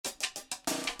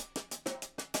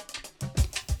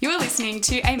listening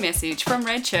to a message from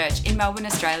Red Church in Melbourne,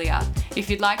 Australia. If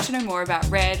you'd like to know more about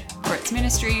Red or its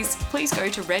ministries, please go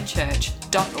to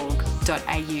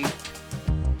redchurch.org.au.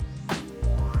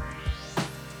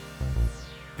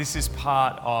 This is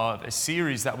part of a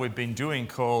series that we've been doing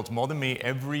called More Than Me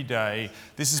Every Day.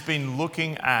 This has been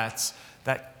looking at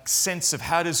that sense of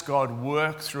how does God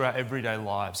work through our everyday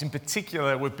lives. In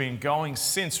particular, we've been going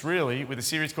since really with a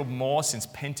series called More since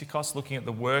Pentecost, looking at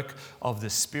the work of the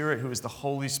Spirit, who is the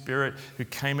Holy Spirit, who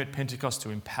came at Pentecost to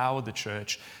empower the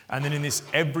church. And then in this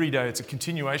everyday, it's a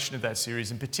continuation of that series,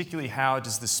 and particularly how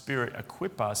does the Spirit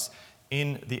equip us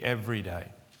in the everyday.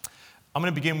 I'm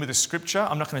going to begin with a scripture.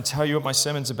 I'm not going to tell you what my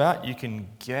sermon's about. You can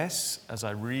guess as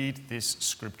I read this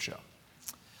scripture.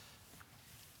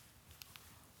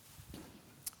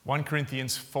 1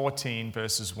 Corinthians 14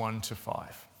 verses 1 to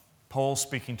 5. Paul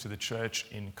speaking to the church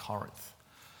in Corinth.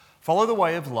 Follow the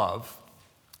way of love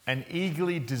and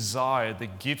eagerly desire the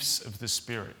gifts of the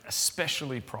Spirit,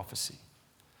 especially prophecy.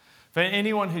 For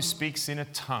anyone who speaks in a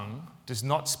tongue does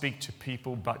not speak to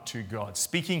people but to God.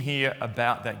 Speaking here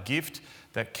about that gift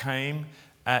that came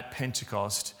at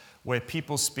Pentecost, where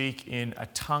people speak in a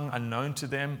tongue unknown to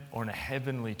them or in a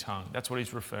heavenly tongue. That's what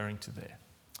he's referring to there.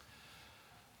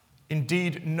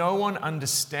 Indeed, no one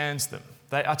understands them.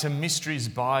 They utter mysteries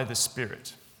by the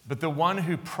Spirit. But the one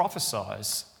who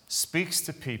prophesies speaks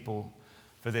to people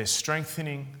for their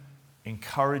strengthening,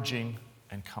 encouraging,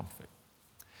 and comfort.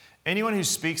 Anyone who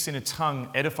speaks in a tongue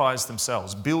edifies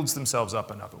themselves, builds themselves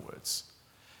up, in other words.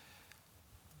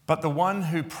 But the one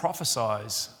who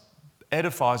prophesies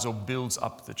edifies or builds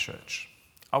up the church.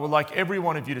 I would like every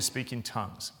one of you to speak in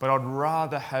tongues, but I'd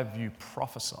rather have you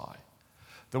prophesy.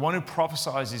 The one who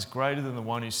prophesies is greater than the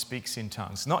one who speaks in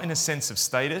tongues, not in a sense of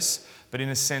status, but in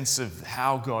a sense of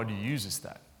how God uses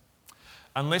that.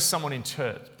 Unless someone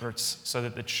interprets so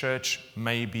that the church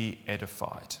may be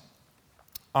edified.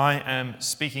 I am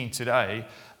speaking today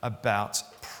about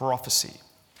prophecy.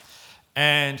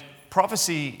 And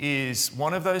prophecy is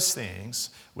one of those things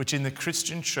which in the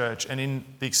Christian church and in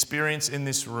the experience in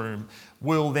this room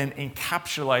will then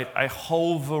encapsulate a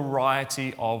whole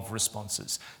variety of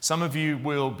responses. Some of you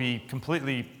will be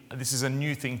completely, this is a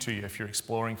new thing to you if you're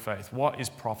exploring faith. What is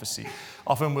prophecy?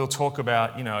 Often we'll talk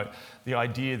about, the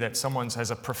idea that someone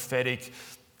has a prophetic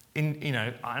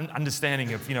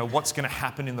understanding of, what's going to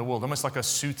happen in the world, almost like a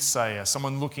soothsayer,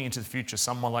 someone looking into the future,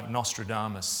 someone like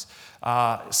Nostradamus.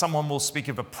 Someone will speak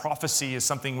of a prophecy as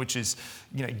something which is,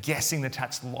 guessing the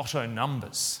tax lotto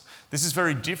numbers. This is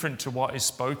very different to what is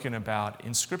spoken about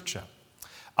in Scripture.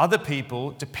 Other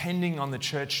people, depending on the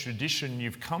church tradition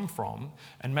you've come from,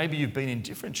 and maybe you've been in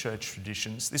different church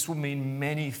traditions, this will mean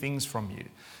many things from you.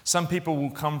 Some people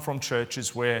will come from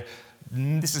churches where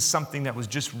this is something that was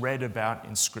just read about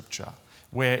in Scripture,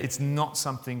 where it's not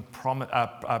something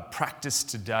practiced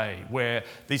today, where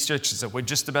these churches we're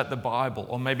just about the Bible,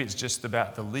 or maybe it's just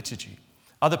about the liturgy.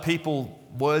 Other people,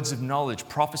 words of knowledge,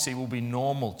 prophecy will be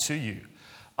normal to you.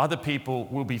 Other people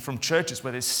will be from churches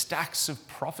where there's stacks of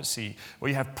prophecy, where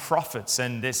you have prophets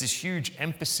and there's this huge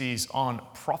emphasis on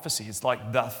prophecy. It's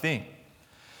like the thing.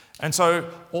 And so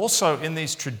also in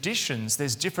these traditions,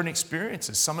 there's different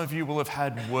experiences. Some of you will have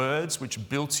had words which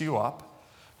built you up,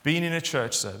 been in a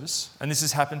church service, and this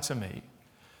has happened to me,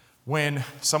 when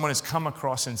someone has come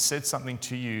across and said something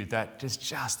to you that has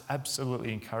just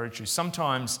absolutely encouraged you,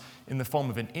 sometimes in the form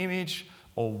of an image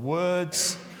or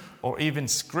words or even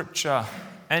scripture,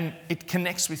 and it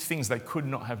connects with things they could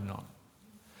not have known.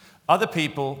 Other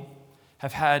people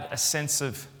have had a sense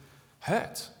of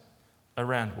hurt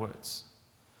around words.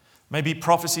 Maybe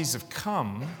prophecies have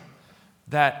come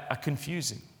that are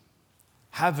confusing,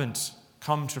 haven't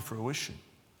come to fruition.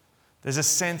 There's a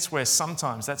sense where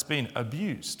sometimes that's been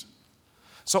abused.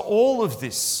 So all of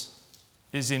this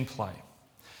is in play.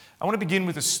 I want to begin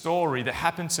with a story that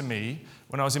happened to me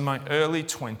when I was in my early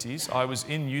 20s. I was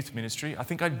in youth ministry. I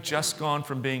think I'd just gone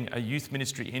from being a youth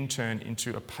ministry intern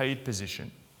into a paid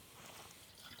position.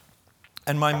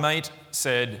 And my mate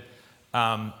said,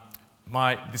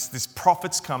 this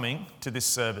prophet's coming to this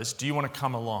service. Do you want to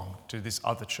come along to this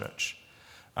other church?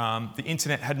 The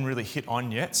internet hadn't really hit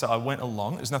on yet, so I went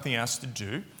along. There's nothing else to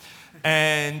do.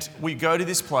 And we go to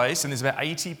this place, and there's about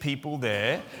 80 people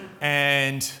there,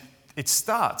 and it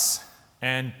starts.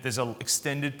 And there's an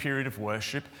extended period of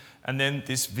worship, and then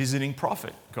this visiting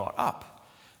prophet got up.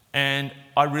 And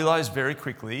I realized very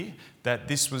quickly that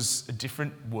this was a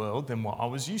different world than what I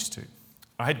was used to.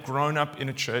 I had grown up in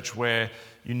a church where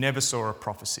you never saw a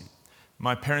prophecy.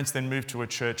 My parents then moved to a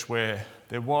church where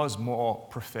there was more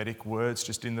prophetic words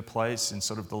just in the place and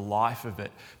sort of the life of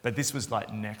it. But this was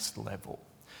like next level.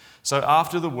 So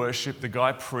after the worship, the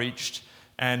guy preached,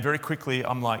 And very quickly,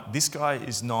 I'm like, this guy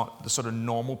is not the sort of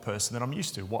normal person that I'm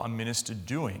used to, what I'm ministered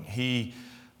doing. He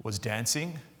was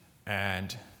dancing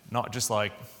and not just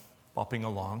like bopping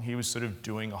along. He was sort of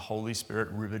doing a Holy Spirit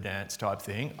river dance type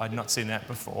thing. I'd not seen that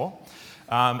before.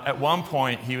 At one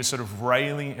point, he was sort of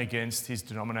railing against his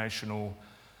denominational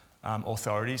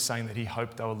authorities, saying that he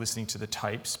hoped they were listening to the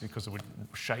tapes because it would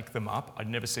shake them up. I'd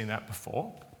never seen that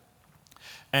before.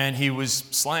 And he was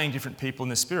slaying different people in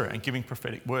the spirit and giving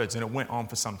prophetic words, and it went on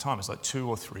for some time. It was like 2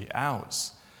 or 3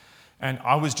 hours. And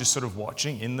I was just sort of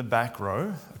watching in the back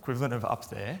row, equivalent of up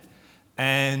there,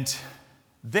 and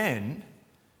then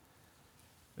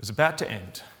it was about to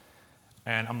end.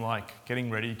 And I'm like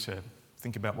getting ready to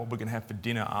think about what we're going to have for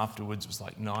dinner afterwards. It was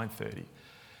like 9:30.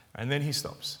 And then he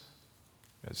stops.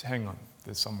 He goes, hang on,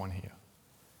 there's someone here.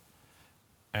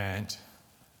 And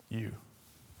you.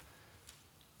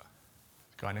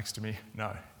 The guy next to me,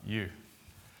 no, you.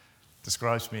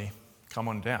 Describes me, come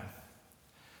on down.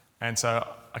 And so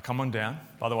I come on down.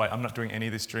 By the way, I'm not doing any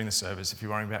of this during the service. If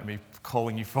you're worrying about me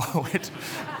calling you forward,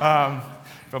 if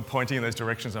I'm pointing in those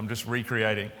directions, I'm just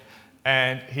recreating.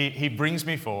 And he brings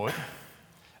me forward.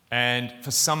 And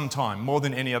for some time, more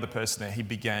than any other person there, he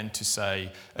began to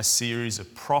say a series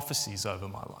of prophecies over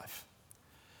my life.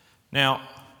 Now,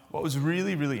 what was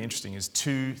really, really interesting is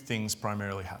 2 things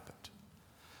primarily happened.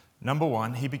 Number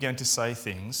one, he began to say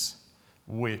things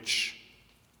which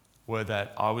were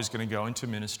that I was going to go into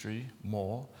ministry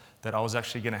more, that I was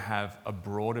actually going to have a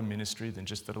broader ministry than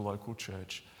just at a local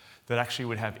church, that actually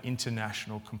would have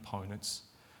international components,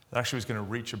 that actually was going to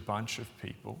reach a bunch of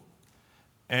people.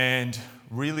 And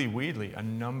really weirdly, a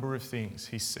number of things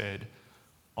he said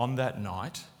on that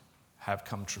night have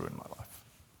come true in my life.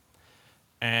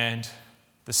 And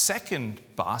the second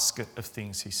basket of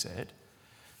things he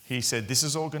said, this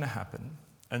is all going to happen.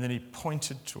 And then he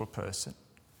pointed to a person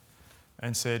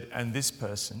and said, and this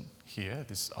person here,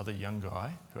 this other young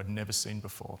guy who I'd never seen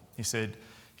before, he said,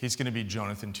 he's going to be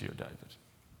Jonathan to your David,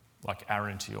 like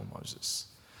Aaron to your Moses.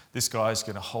 This guy's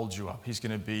going to hold you up. He's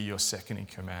going to be your second in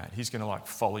command. He's going to like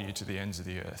follow you to the ends of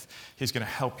the earth. He's going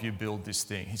to help you build this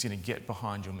thing. He's going to get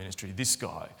behind your ministry. This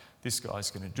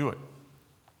guy's going to do it.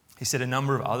 He said a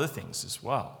number of other things as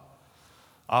well.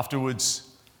 Afterwards,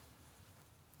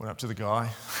 went up to the guy.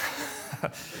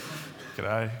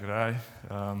 G'day.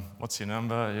 What's your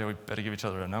number? Yeah, we better give each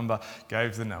other a number.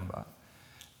 Gave the number.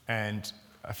 And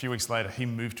a few weeks later, he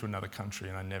moved to another country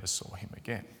and I never saw him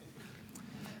again.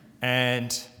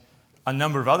 And a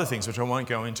number of other things, which I won't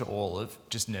go into all of,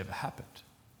 just never happened.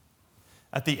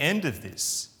 At the end of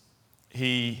this,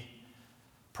 he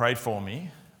prayed for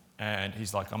me, and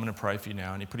he's like, I'm going to pray for you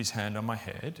now. And he put his hand on my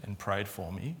head and prayed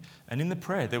for me. And in the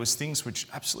prayer, there was things which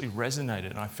absolutely resonated,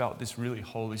 and I felt this really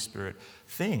Holy Spirit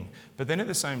thing. But then at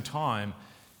the same time,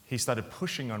 he started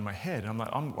pushing on my head. And I'm like,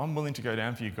 I'm willing to go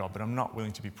down for you, God, but I'm not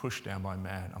willing to be pushed down by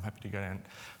man. I'm happy to go down,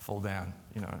 fall down,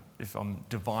 if I'm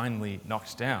divinely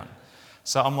knocked down.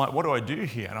 So I'm like, what do I do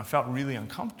here? And I felt really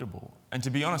uncomfortable. And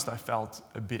to be honest, I felt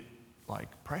a bit like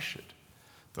pressured.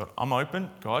 Thought, I'm open,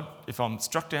 God. If I'm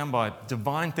struck down by a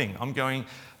divine thing, I'm going,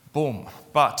 boom.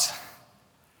 But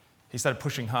he started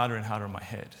pushing harder and harder on my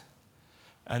head.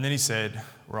 And then he said,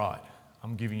 right,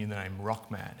 I'm giving you the name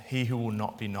Rockman, he who will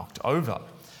not be knocked over.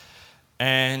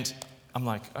 And I'm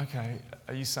like, okay,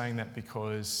 are you saying that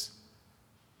because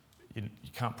you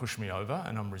can't push me over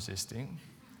and I'm resisting?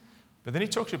 But then he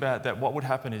talked about that what would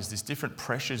happen is these different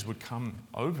pressures would come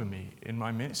over me in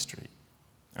my ministry.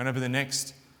 And over the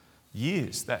next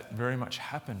years, that very much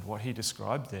happened, what he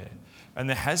described there. And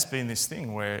there has been this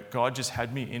thing where God just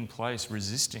had me in place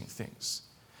resisting things.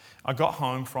 I got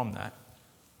home from that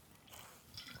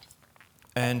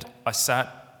and I sat,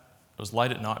 it was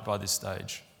late at night by this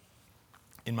stage,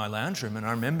 in my lounge room, and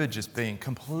I remember just being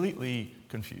completely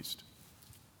confused.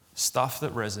 Stuff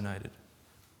that resonated,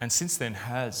 and since then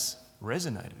has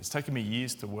resonated. It's taken me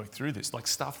years to work through this, like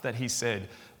stuff that he said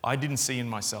I didn't see in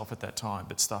myself at that time,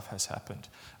 but stuff has happened.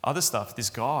 Other stuff, this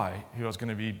guy who I was going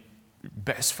to be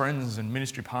best friends and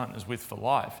ministry partners with for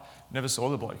life, never saw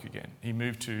the bloke again. He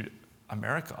moved to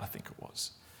America, I think it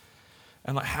was.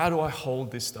 And like, how do I hold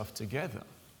this stuff together?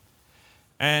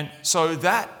 And so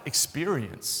that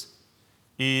experience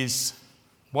is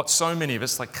what so many of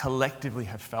us like collectively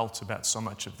have felt about so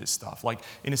much of this stuff. Like,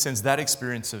 in a sense, that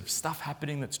experience of stuff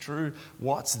happening that's true,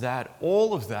 what's that,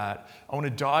 all of that, I want to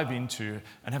dive into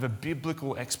and have a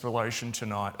biblical exploration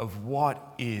tonight of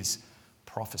what is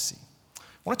prophecy. I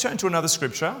want to turn to another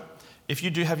scripture. If you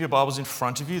do have your Bibles in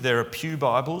front of you, there are pew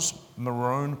Bibles,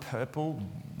 maroon, purple,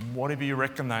 whatever you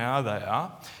reckon they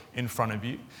are in front of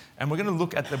you. And we're going to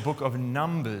look at the book of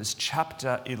Numbers,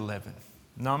 chapter 11.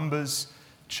 Numbers,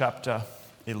 chapter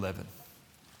 11.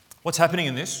 What's happening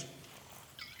in this?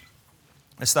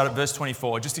 Let's start at verse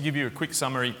 24. Just to give you a quick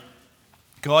summary,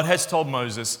 God has told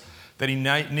Moses that he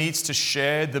needs to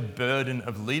share the burden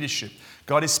of leadership.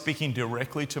 God is speaking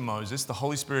directly to Moses. The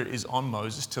Holy Spirit is on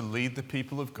Moses to lead the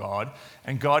people of God.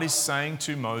 And God is saying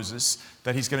to Moses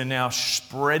that he's going to now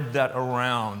spread that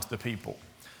around the people.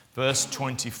 Verse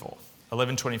 24,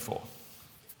 11:24.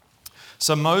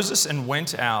 So Moses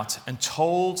went out and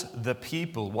told the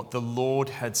people what the Lord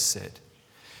had said.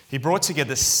 He brought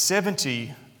together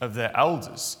 70 of their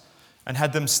elders and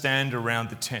had them stand around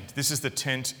the tent. This is the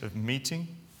tent of meeting.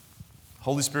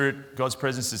 Holy Spirit, God's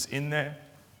presence is in there.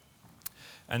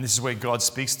 And this is where God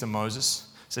speaks to Moses.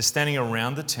 So standing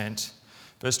around the tent,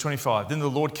 verse 25, then the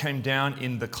Lord came down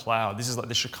in the cloud. This is like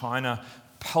the Shekinah,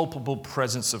 palpable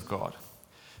presence of God,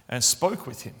 and spoke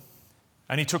with him.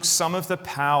 And he took some of the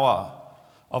power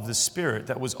of the Spirit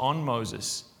that was on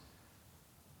Moses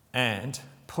and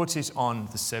put it on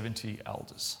the 70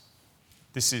 elders.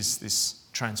 This is this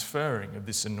transferring of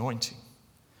this anointing.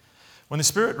 When the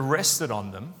Spirit rested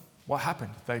on them, what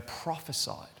happened? They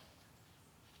prophesied.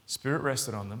 Spirit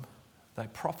rested on them, they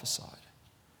prophesied,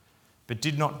 but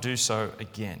did not do so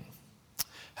again.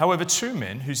 However, two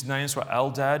men whose names were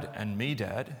Eldad and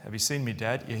Medad, have you seen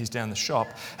Medad? Yeah, he's down the shop,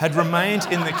 had remained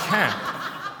in the camp.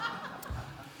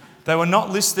 They were not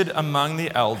listed among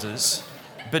the elders,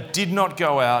 but did not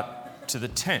go out to the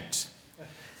tent.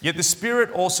 Yet the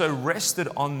Spirit also rested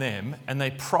on them, and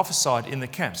they prophesied in the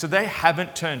camp. So they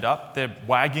haven't turned up, they're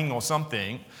wagging or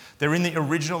something. They're in the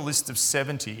original list of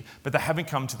 70, but they haven't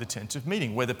come to the tent of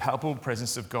meeting where the palpable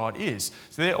presence of God is.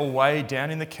 So they're away down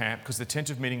in the camp because the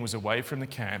tent of meeting was away from the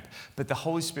camp, but the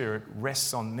Holy Spirit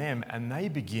rests on them and they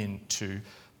begin to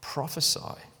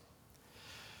prophesy.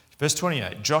 Verse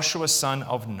 28, Joshua, son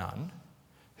of Nun,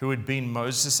 who had been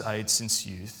Moses' aide since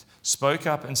youth, spoke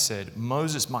up and said,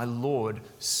 Moses, my Lord,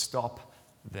 stop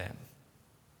them.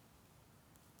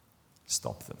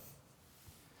 Stop them.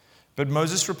 But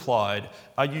Moses replied,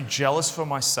 are you jealous for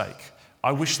my sake?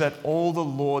 I wish that all the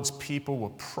Lord's people were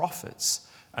prophets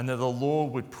and that the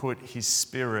Lord would put his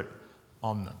Spirit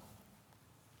on them.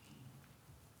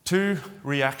 Two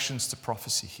reactions to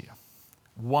prophecy here.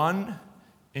 One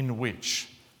in which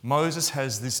Moses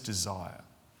has this desire,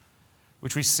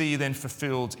 which we see then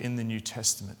fulfilled in the New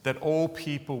Testament, that all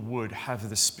people would have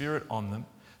the Spirit on them,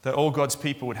 that all God's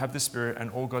people would have the Spirit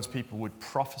and all God's people would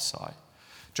prophesy.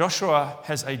 Joshua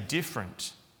has a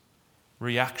different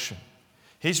reaction.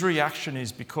 His reaction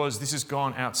is because this has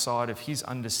gone outside of his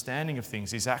understanding of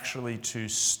things, is actually to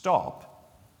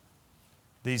stop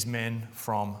these men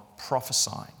from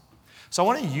prophesying. So I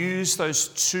want to use those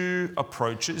two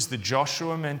approaches, the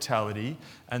Joshua mentality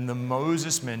and the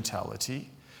Moses mentality,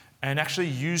 and actually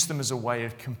use them as a way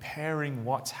of comparing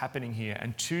what's happening here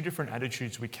and two different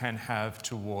attitudes we can have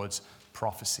towards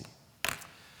prophecy.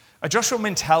 A Joshua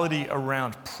mentality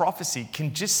around prophecy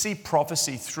can just see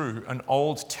prophecy through an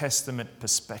Old Testament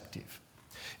perspective.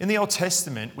 In the Old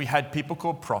Testament, we had people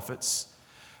called prophets.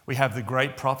 We have the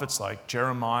great prophets like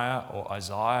Jeremiah or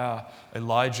Isaiah,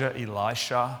 Elijah,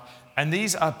 Elisha. And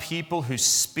these are people who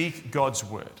speak God's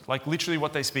word. Like literally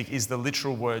what they speak is the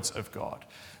literal words of God.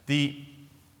 The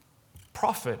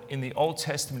prophet in the Old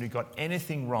Testament who got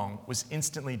anything wrong was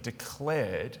instantly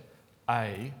declared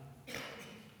a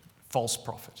false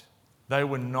prophet. They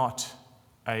were not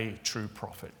a true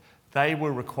prophet. They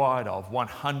were required of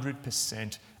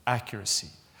 100% accuracy.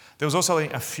 There was also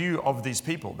a few of these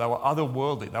people. They were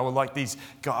otherworldly. They were like these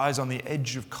guys on the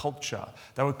edge of culture.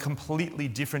 They were completely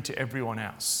different to everyone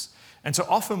else. And so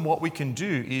often what we can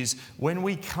do is when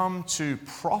we come to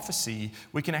prophecy,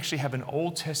 we can actually have an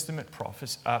Old Testament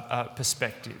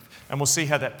perspective. And we'll see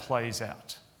how that plays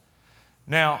out.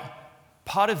 Now,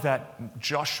 part of that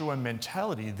Joshua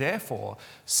mentality, therefore,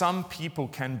 some people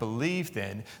can believe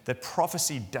then that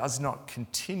prophecy does not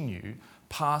continue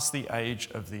past the age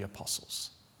of the apostles.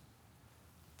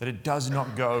 That it does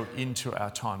not go into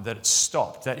our time, that it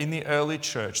stopped, that in the early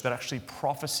church, that actually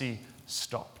prophecy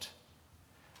stopped.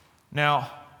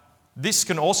 Now, this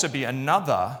can also be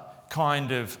another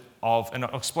kind of, and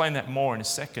I'll explain that more in a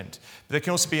second, but there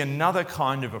can also be another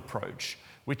kind of approach,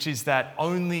 which is that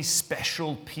only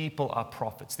special people are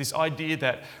prophets. This idea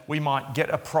that we might get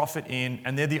a prophet in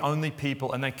and they're the only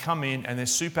people and they come in and they're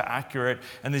super accurate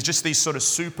and there's just these sort of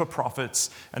super prophets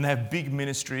and they have big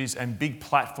ministries and big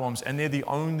platforms and they're the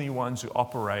only ones who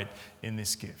operate in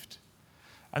this gift.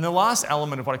 And the last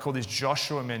element of what I call this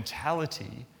Joshua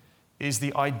mentality is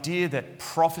the idea that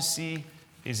prophecy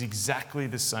is exactly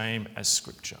the same as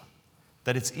Scripture,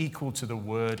 that it's equal to the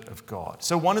Word of God.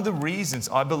 So one of the reasons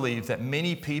I believe that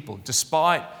many people,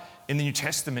 despite in the New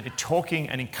Testament, talking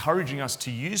and encouraging us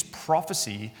to use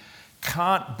prophecy,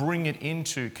 can't bring it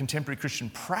into contemporary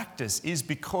Christian practice is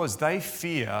because they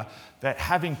fear that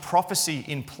having prophecy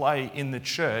in play in the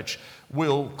church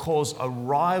will cause a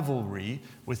rivalry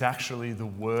with actually the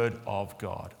Word of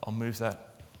God. I'll move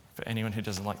that for anyone who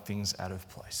doesn't like things out of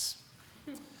place.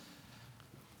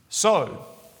 So,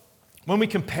 when we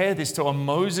compare this to a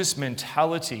Moses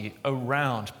mentality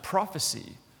around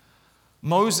prophecy,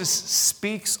 Moses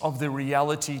speaks of the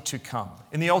reality to come.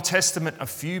 In the Old Testament, a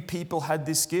few people had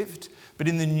this gift, but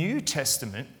in the New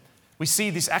Testament, we see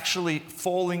this actually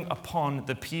falling upon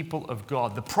the people of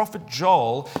God. The prophet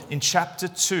Joel, in chapter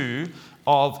 2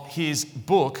 of his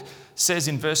book, says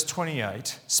in verse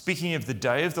 28, speaking of the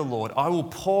day of the Lord, I will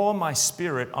pour my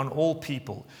spirit on all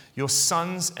people. Your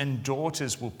sons and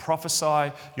daughters will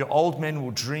prophesy, your old men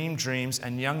will dream dreams,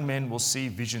 and young men will see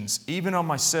visions. Even on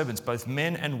my servants, both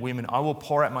men and women, I will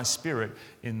pour out my spirit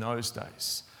in those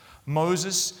days.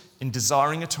 Moses, in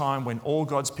desiring a time when all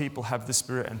God's people have the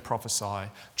Spirit and prophesy,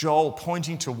 Joel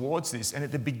pointing towards this, and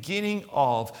at the beginning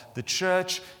of the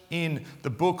church in the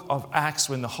book of Acts,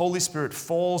 when the Holy Spirit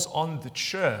falls on the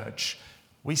church,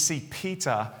 we see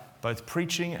Peter both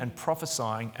preaching and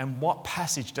prophesying. And what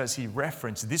passage does he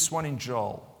reference? This one in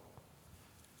Joel,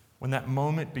 when that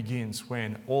moment begins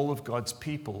when all of God's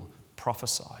people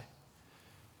prophesy.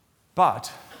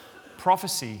 But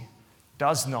prophecy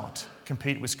does not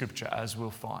compete with Scripture, as we'll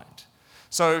find.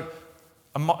 So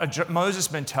a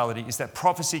Moses mentality is that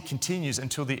prophecy continues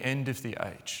until the end of the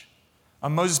age. A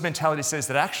Moses mentality says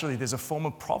that actually there's a form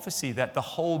of prophecy that the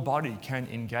whole body can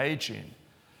engage in.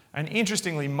 And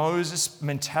interestingly, Moses'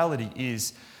 mentality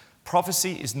is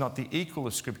prophecy is not the equal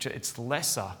of Scripture, it's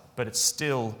lesser, but it's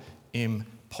still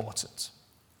important.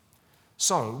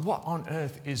 So what on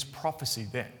earth is prophecy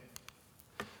then?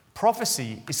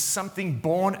 Prophecy is something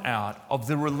born out of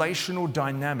the relational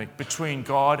dynamic between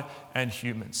God and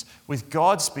humans, with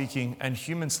God speaking and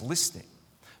humans listening.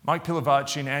 Mike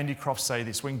Pilavachi and Andy Croft say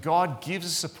this: when God gives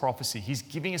us a prophecy, he's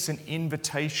giving us an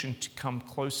invitation to come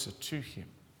closer to him.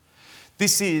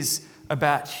 This is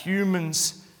about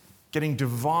humans getting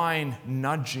divine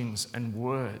nudgings and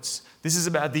words. This is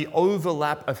about the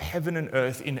overlap of heaven and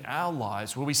earth in our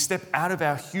lives, where we step out of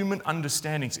our human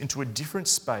understandings into a different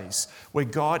space where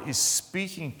God is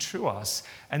speaking to us,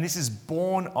 and this is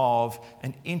born of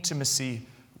an intimacy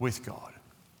with God.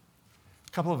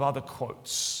 A couple of other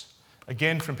quotes,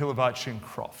 again from Pilavachi and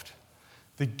Croft.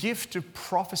 The gift of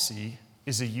prophecy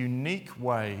is a unique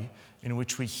way in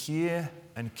which we hear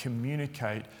and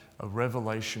communicate a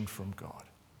revelation from God.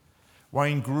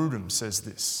 Wayne Grudem says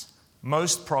this: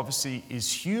 most prophecy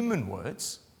is human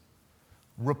words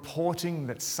reporting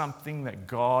that something that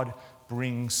God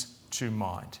brings to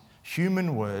mind.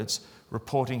 Human words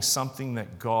reporting something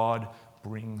that God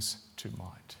brings to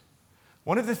mind.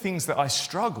 One of the things that I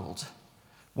struggled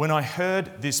when I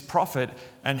heard this prophet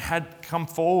and had come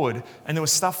forward, and there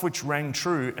was stuff which rang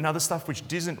true and other stuff which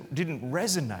didn't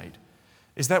resonate,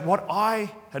 is that what I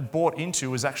had bought into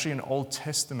was actually an Old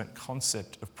Testament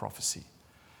concept of prophecy.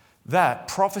 That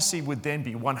prophecy would then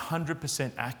be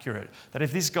 100% accurate. That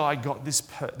if this guy got this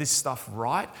stuff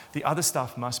right, the other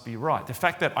stuff must be right. The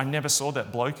fact that I never saw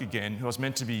that bloke again, who I was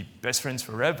meant to be best friends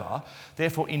forever,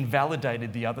 therefore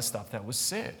invalidated the other stuff that was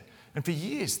said. And for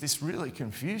years, this really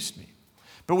confused me.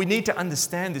 But we need to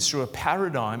understand this through a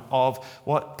paradigm of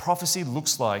what prophecy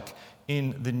looks like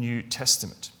in the New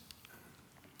Testament.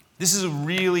 This is a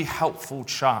really helpful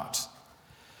chart.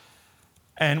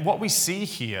 And what we see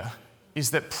here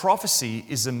is that prophecy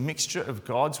is a mixture of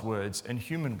God's words and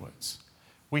human words.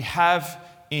 We have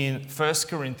in 1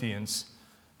 Corinthians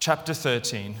chapter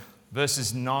 13,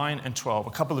 verses 9 and 12,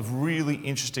 a couple of really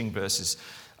interesting verses.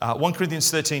 1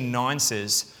 Corinthians 13:9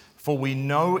 says, "For we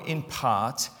know in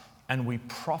part and we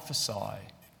prophesy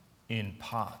in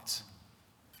part."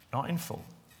 Not in full,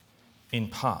 in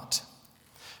part.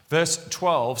 Verse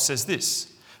 12 says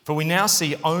this: "For we now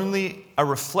see only a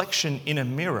reflection in a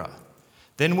mirror.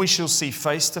 Then we shall see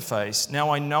face to face. Now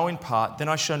I know in part, then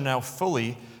I shall know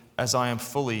fully as I am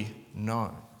fully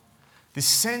known." This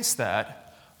sense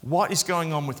that what is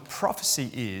going on with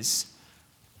prophecy is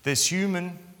there's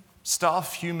human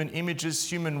stuff, human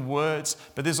images, human words,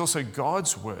 but there's also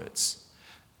God's words.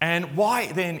 And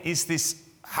why then is this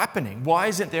happening? Why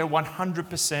isn't there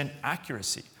 100%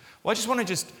 accuracy? Well, I just want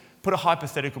to put a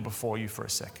hypothetical before you for a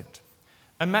second.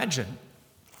 Imagine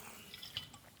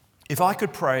if I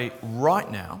could pray right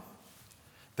now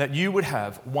that you would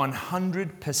have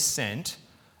 100%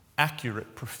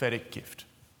 accurate prophetic gift.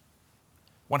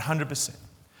 100%.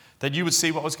 That you would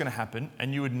see what was going to happen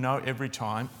and you would know every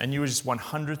time and you were just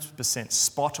 100%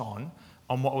 spot on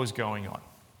on what was going on.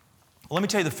 Well, let me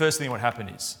tell you the first thing that would happen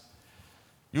is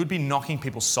you would be knocking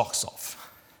people's socks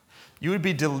off. You would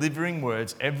be delivering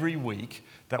words every week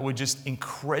that were just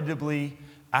incredibly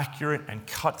accurate and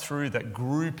cut through, that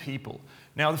grew people.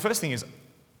 Now, the first thing is,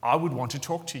 I would want to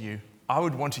talk to you. I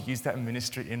would want to use that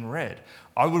ministry in Red.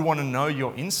 I would want to know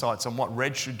your insights on what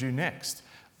Red should do next.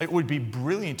 It would be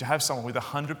brilliant to have someone with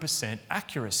 100%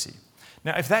 accuracy.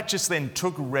 Now, if that just then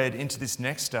took Red into this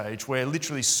next stage where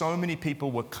literally so many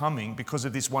people were coming because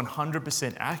of this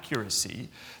 100% accuracy,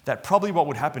 that probably what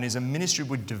would happen is a ministry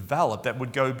would develop that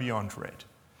would go beyond Red.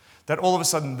 That all of a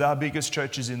sudden the biggest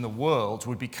churches in the world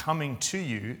would be coming to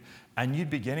you and you'd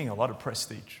be getting a lot of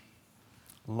prestige,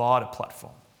 a lot of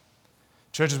platform.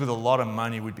 Churches with a lot of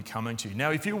money would be coming to you. Now,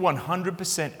 if you're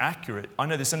 100% accurate, I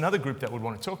know there's another group that would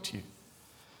want to talk to you.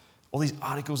 All these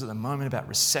articles at the moment about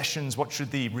recessions, what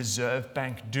should the Reserve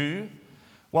Bank do?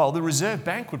 Well, the Reserve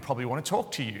Bank would probably want to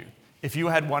talk to you if you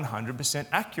had 100%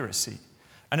 accuracy.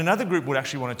 And another group would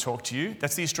actually want to talk to you.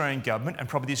 That's the Australian government and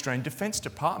probably the Australian Defence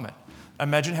Department.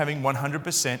 Imagine having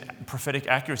 100% prophetic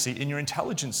accuracy in your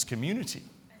intelligence community.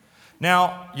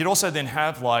 Now, you'd also then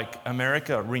have like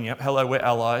America ring up, hello, we're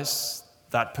allies.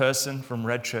 That person from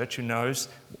Red Church who knows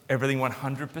everything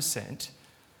 100%,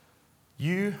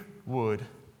 you would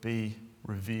be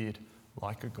revered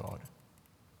like a god.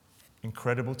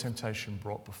 Incredible temptation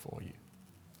brought before you.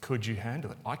 Could you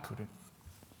handle it? I couldn't.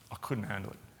 I couldn't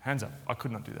handle it. Hands up, I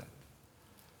could not do that.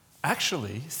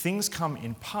 Actually, things come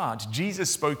in part. Jesus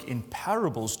spoke in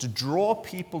parables to draw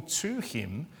people to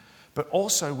him, but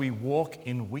also we walk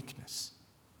in weakness.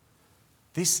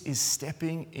 This is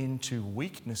stepping into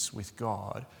weakness with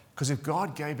God, because if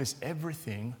God gave us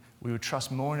everything, we would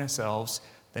trust more in ourselves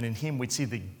than in him. We'd see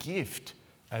the gift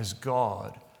as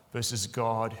God versus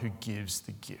God who gives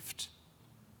the gift.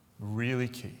 Really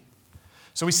key.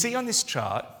 So we see on this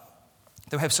chart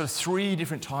that we have sort of three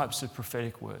different types of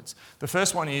prophetic words. The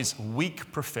first one is weak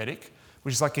prophetic,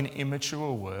 which is like an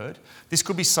immature word. This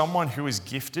could be someone who is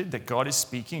gifted, that God is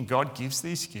speaking. God gives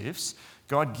these gifts.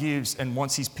 God gives and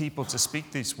wants his people to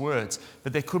speak these words,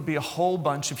 but there could be a whole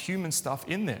bunch of human stuff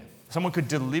in there. Someone could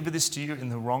deliver this to you in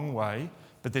the wrong way,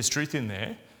 but there's truth in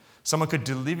there. Someone could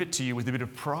deliver it to you with a bit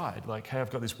of pride, like, hey,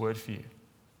 I've got this word for you.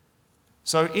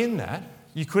 So in that,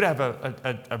 you could have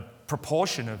a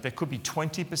proportion of, there could be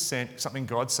 20% something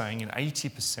God's saying and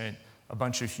 80% a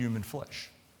bunch of human flesh.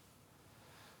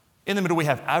 In the middle, we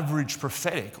have average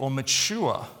prophetic or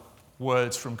mature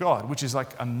words from God, which is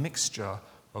like a mixture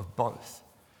of both.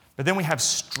 But then we have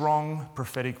strong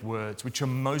prophetic words, which are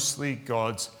mostly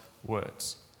God's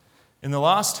words. In the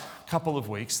last couple of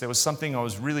weeks, there was something I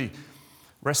was really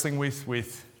wrestling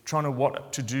with trying to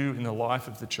what to do in the life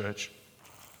of the church.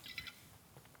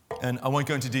 And I won't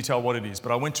go into detail what it is,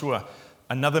 but I went to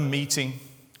another meeting,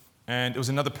 and there was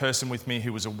another person with me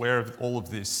who was aware of all of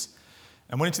this.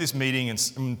 And went into this meeting,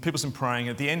 and people started praying.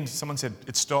 At the end, someone said,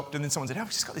 it stopped, and then someone said, oh, we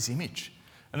just got this image.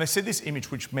 And they said this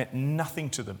image which meant nothing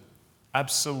to them,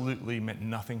 absolutely meant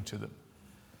nothing to them.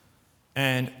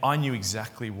 And I knew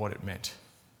exactly what it meant.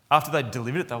 After they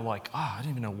delivered it, they were like, I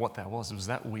didn't even know what that was. It was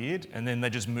that weird. And then they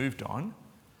just moved on.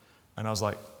 And I was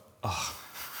like,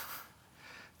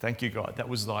 thank you, God. That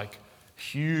was like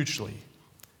hugely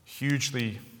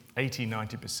 80,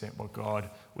 90% what God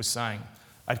was saying.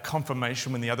 I had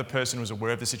confirmation when the other person who was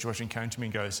aware of the situation came to me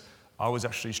and goes, I was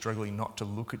actually struggling not to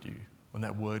look at you when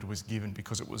that word was given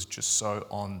because it was just so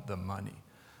on the money.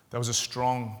 That was a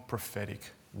strong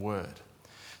prophetic word.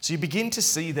 So you begin to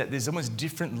see that there's almost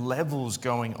different levels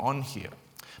going on here.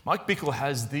 Mike Bickle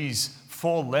has these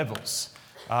 4 levels.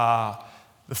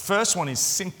 The first one is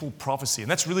simple prophecy, and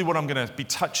that's really what I'm going to be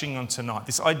touching on tonight.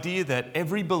 This idea that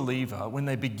every believer, when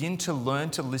they begin to learn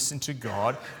to listen to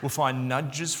God, will find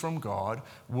nudges from God,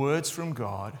 words from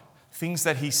God, things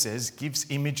that he says, gives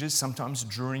images, sometimes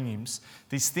dreams,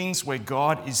 these things where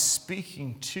God is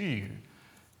speaking to you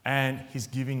and he's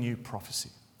giving you prophecy.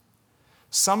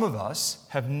 Some of us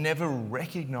have never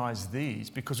recognized these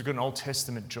because we've got an Old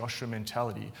Testament Joshua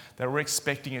mentality that we're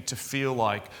expecting it to feel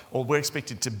like, or we're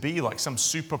expected to be like some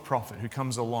super prophet who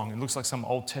comes along and looks like some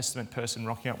Old Testament person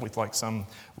rocking up with like some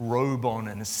robe on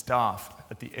and a staff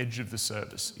at the edge of the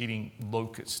service eating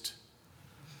locust.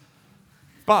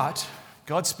 But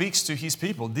God speaks to his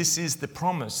people. This is the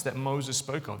promise that Moses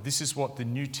spoke of. This is what the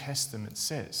New Testament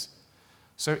says.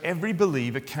 So every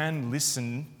believer can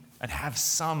listen and have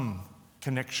some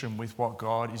connection with what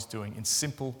God is doing in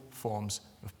simple forms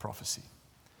of prophecy.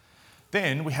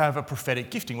 Then we have a prophetic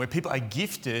gifting where people are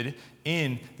gifted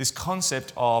in this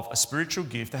concept of a spiritual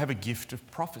gift. They have a gift of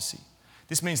prophecy.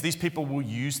 This means these people will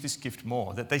use this gift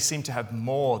more, that they seem to have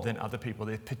more than other people.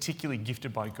 They're particularly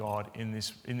gifted by God in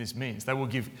this means. They will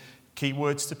give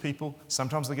keywords to people.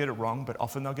 Sometimes they'll get it wrong, but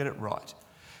often they'll get it right.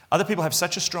 Other people have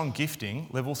such a strong gifting,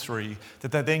 level 3,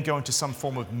 that they then go into some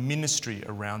form of ministry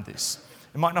around this.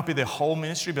 It might not be their whole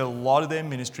ministry, but a lot of their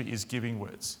ministry is giving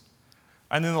words.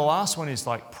 And then the last one is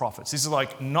like prophets. This is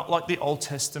like not like the Old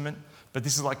Testament, but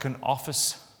this is like an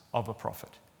office of a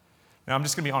prophet. Now, I'm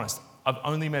just going to be honest. I've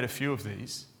only met a few of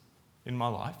these in my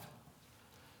life,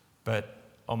 but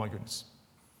oh my goodness.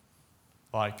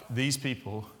 Like these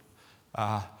people,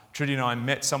 Trudy and I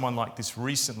met someone like this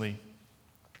recently,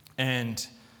 and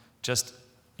just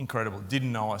incredible.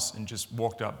 Didn't know us and just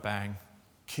walked up, bang,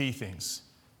 key things.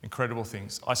 Incredible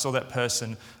things. I saw that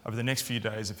person over the next few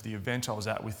days of the event I was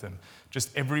at with them.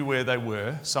 Just everywhere they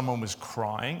were, someone was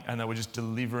crying and they were just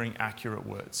delivering accurate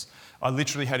words. I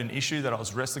literally had an issue that I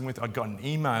was wrestling with. I'd got an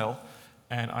email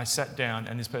and I sat down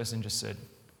and this person just said,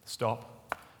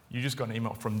 "Stop. You just got an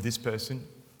email from this person,"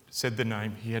 said the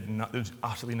name. There was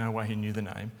utterly no way he knew the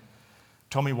name.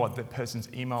 Told me what that person's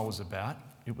email was about.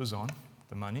 It was on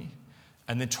the money.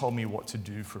 And then told me what to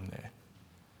do from there.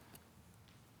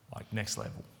 Like next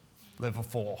level, level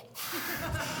 4.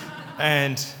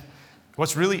 And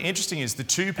what's really interesting is the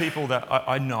two people that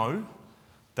I know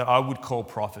that I would call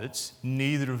prophets,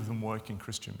 neither of them work in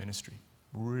Christian ministry.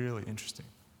 Really interesting.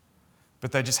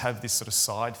 But they just have this sort of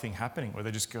side thing happening where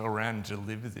they just go around and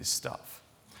deliver this stuff.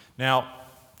 Now,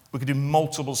 we could do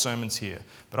multiple sermons here,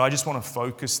 but I just want to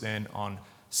focus then on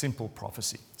simple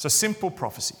prophecy. So simple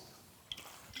prophecy.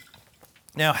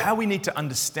 Now, how we need to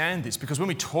understand this, because when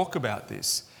we talk about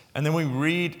this, and then we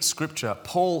read scripture,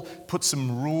 Paul puts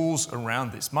some rules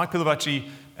around this. Mike Pilavachi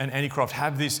and Andy Croft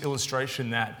have this illustration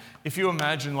that if you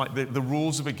imagine like the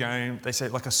rules of a game, they say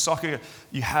like a soccer,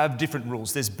 you have different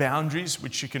rules. There's boundaries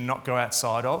which you cannot go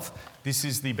outside of. This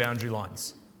is the boundary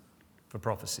lines for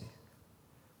prophecy.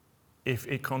 If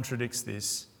it contradicts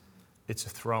this, it's a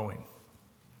throwing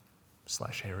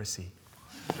 / heresy.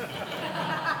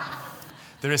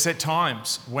 There are set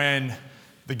times when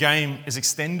the game is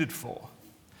extended for.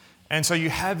 And so you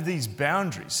have these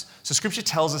boundaries. So Scripture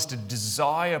tells us to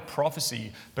desire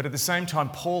prophecy, but at the same time,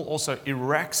 Paul also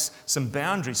erects some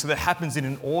boundaries so that happens in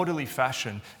an orderly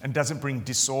fashion and doesn't bring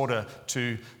disorder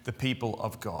to the people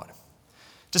of God.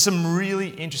 Just some really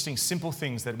interesting, simple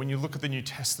things that when you look at the New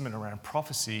Testament around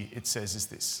prophecy, it says is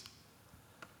this.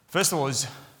 First of all is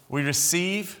we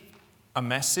receive a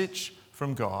message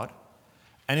from God,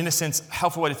 and in a sense, a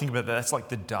helpful way to think about that, that's like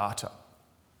the data.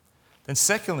 Then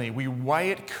secondly, we weigh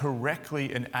it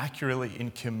correctly and accurately in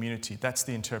community. That's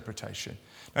the interpretation.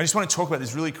 Now, I just want to talk about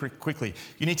this really quickly.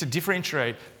 You need to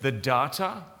differentiate the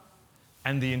data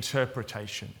and the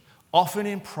interpretation. Often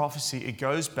in prophecy, it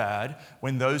goes bad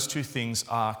when those two things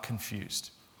are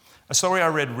confused. A story I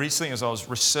read recently as I was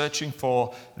researching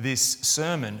for this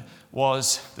sermon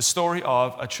was the story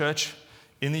of a church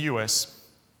in the US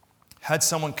had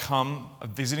someone come, a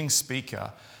visiting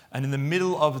speaker, and in the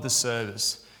middle of the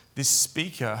service, this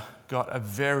speaker got a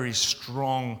very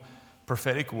strong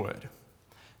prophetic word.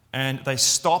 And they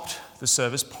stopped the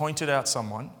service, pointed out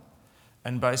someone,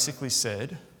 and basically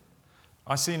said,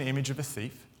 "I see an image of a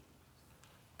thief.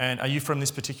 And are you from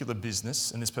this particular business?"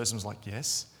 And this person was like,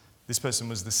 "Yes." This person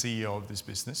was the CEO of this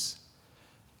business.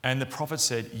 And the prophet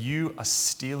said, "You are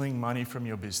stealing money from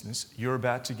your business. You're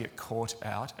about to get caught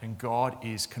out, and God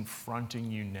is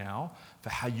confronting you now for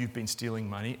how you've been stealing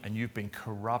money and you've been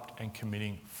corrupt and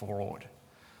committing fraud."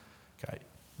 Okay,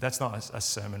 that's not a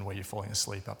sermon where you're falling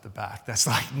asleep up the back. That's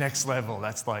like next level.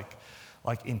 That's like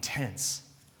intense.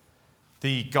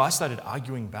 The guy started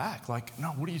arguing back, like,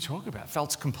 "No, what are you talking about?"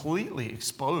 Felt completely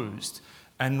exposed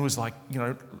and was like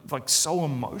so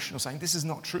emotional, saying, "This is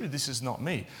not true, this is not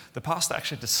me." The pastor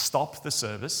actually had to stop the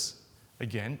service.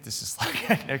 Again, this is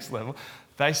like next level.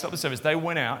 They stopped the service. They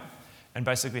went out and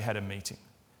basically had a meeting.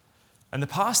 And the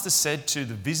pastor said to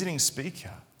the visiting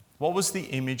speaker, "What was the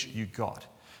image you got?"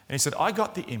 And he said, "I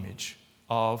got the image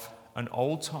of an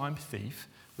old-time thief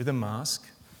with a mask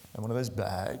and one of those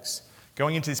bags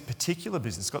going into this particular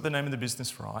business, got the name of the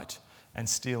business right, and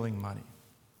stealing money."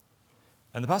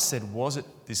 And the pastor said, "Was it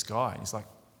this guy?" And he's like,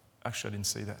 "Actually, I didn't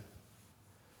see that."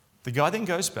 The guy then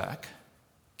goes back,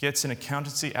 gets an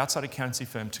outside accountancy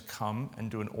firm to come and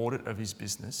do an audit of his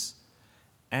business,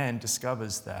 and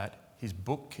discovers that his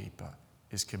bookkeeper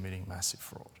is committing massive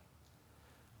fraud.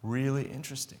 Really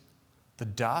interesting. The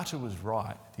data was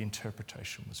right, the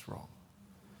interpretation was wrong.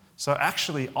 So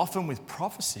actually, often with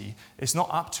prophecy, it's not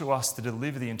up to us to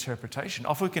deliver the interpretation.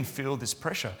 Often we can feel this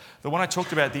pressure. The one I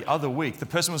talked about the other week, the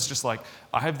person was just like,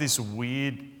 "I have this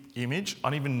weird image. I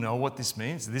don't even know what this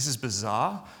means. This is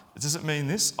bizarre. Does it mean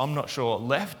this? I'm not sure.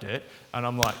 Left it, and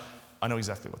I'm like, I know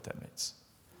exactly what that means.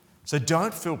 So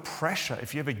don't feel pressure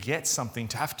if you ever get something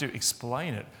to have to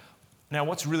explain it. Now,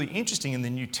 what's really interesting in the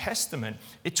New Testament,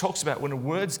 it talks about when a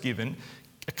word's given,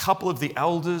 a couple of the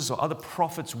elders or other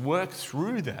prophets work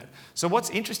through that. So what's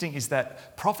interesting is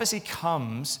that prophecy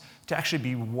comes to actually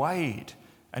be weighed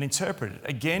and interpreted.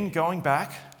 Again, going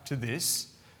back to this,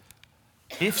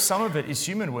 if some of it is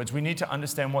human words, we need to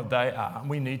understand what they are, and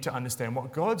we need to understand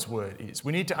what God's word is.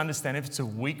 We need to understand if it's a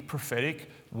weak prophetic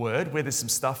word, where there's some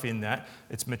stuff in that,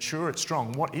 it's mature, it's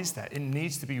strong. What is that? It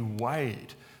needs to be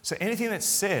weighed. So anything that's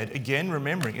said, again,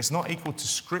 remembering, it's not equal to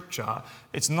Scripture.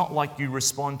 It's not like you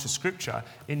respond to Scripture.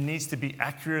 It needs to be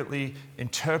accurately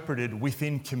interpreted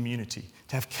within community,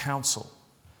 to have counsel.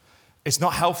 It's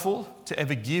not helpful to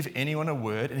ever give anyone a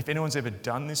word, and if anyone's ever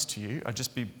done this to you, I'd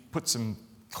just put some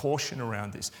caution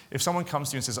around this. If someone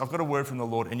comes to you and says, I've got a word from the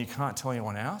Lord, and you can't tell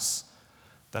anyone else,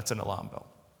 that's an alarm bell.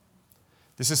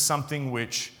 This is something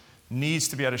which needs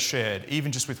to be able to share,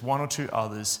 even just with one or two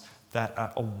others, that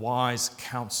are a wise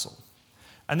counsel.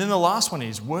 And then the last one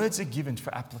is, words are given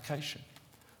for application.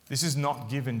 This is not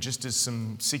given just as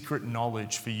some secret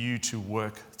knowledge for you to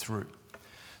work through.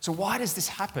 So why does this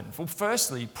happen? Well,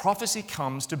 firstly, prophecy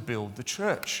comes to build the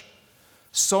church.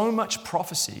 So much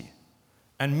prophecy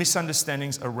and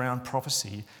misunderstandings around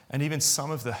prophecy, and even some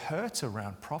of the hurt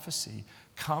around prophecy,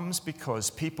 comes because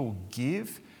people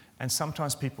give and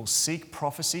sometimes people seek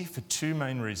prophecy for two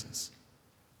main reasons: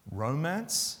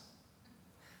 romance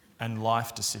and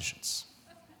life decisions.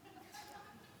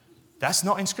 That's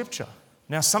not in Scripture.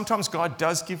 Now, sometimes God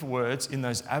does give words in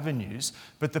those avenues,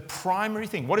 but the primary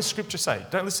thing, what does Scripture say?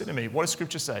 Don't listen to me. What does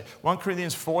Scripture say? 1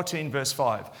 Corinthians 14, verse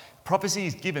 5. Prophecy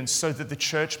is given so that the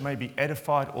church may be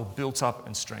edified or built up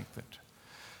and strengthened.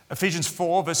 Ephesians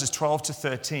 4, verses 12 to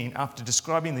 13, after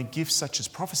describing the gifts such as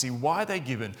prophecy, why are they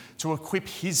given? To equip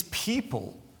his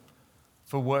people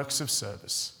for works of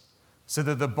service, so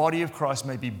that the body of Christ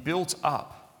may be built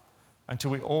up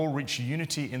until we all reach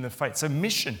unity in the faith. So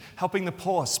mission, helping the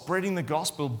poor, spreading the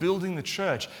gospel, building the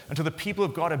church, until the people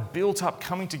of God are built up,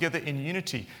 coming together in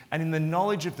unity. And in the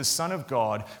knowledge of the Son of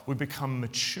God, we become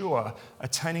mature,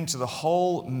 attaining to the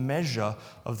whole measure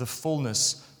of the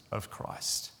fullness of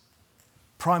Christ.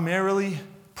 Primarily,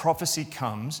 prophecy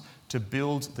comes to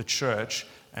build the church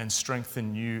and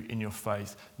strengthen you in your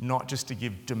faith, not just to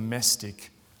give domestic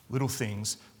little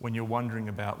things when you're wondering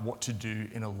about what to do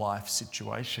in a life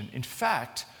situation. In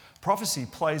fact, prophecy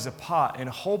plays a part in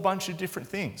a whole bunch of different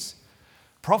things.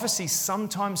 Prophecy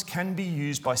sometimes can be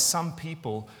used by some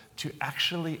people to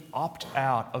actually opt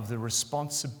out of the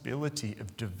responsibility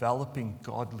of developing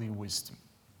godly wisdom.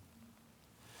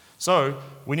 So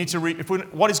we need to read,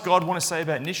 what does God want to say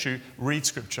about an issue? Read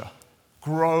Scripture.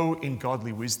 Grow in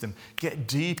godly wisdom. Get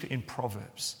deep in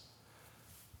Proverbs.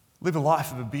 Live a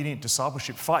life of obedient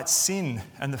discipleship. Fight sin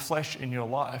and the flesh in your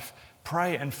life.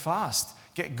 Pray and fast.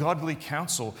 Get godly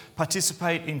counsel.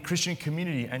 Participate in Christian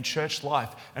community and church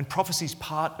life. And prophecy is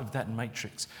part of that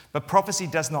matrix. But prophecy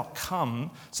does not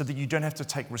come so that you don't have to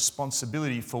take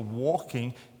responsibility for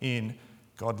walking in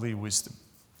godly wisdom.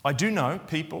 I do know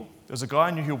people. There's a guy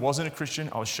I knew who wasn't a Christian.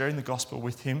 I was sharing the gospel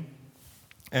with him.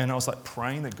 And I was like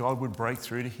praying that God would break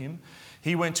through to him.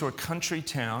 He went to a country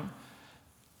town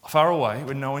far away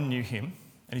where no one knew him,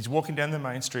 and he's walking down the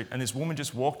main street, and this woman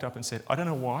just walked up and said, I don't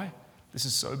know why, this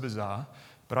is so bizarre,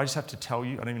 but I just have to tell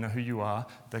you, I don't even know who you are,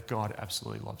 that God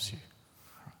absolutely loves you.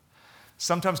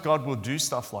 Sometimes God will do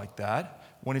stuff like that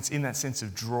when it's in that sense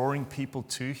of drawing people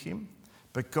to him,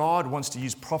 but God wants to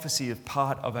use prophecy as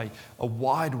part of a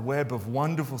wide web of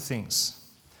wonderful things.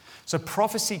 So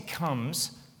prophecy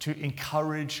comes to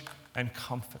encourage and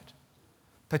comfort.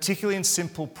 Particularly in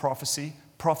simple prophecy,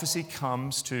 prophecy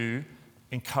comes to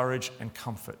encourage and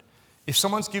comfort. If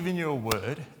someone's given you a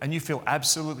word and you feel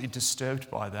absolutely disturbed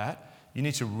by that, you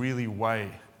need to really weigh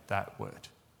that word.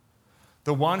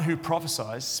 The one who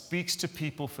prophesies speaks to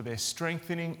people for their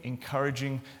strengthening,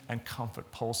 encouraging, and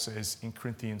comfort, Paul says in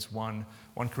 1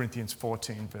 Corinthians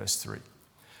 14, verse 3.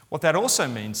 What that also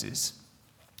means is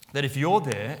that if you're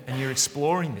there and you're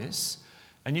exploring this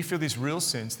and you feel this real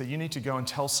sense that you need to go and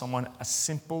tell someone a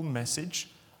simple message,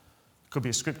 could be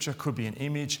a scripture, could be an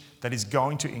image that is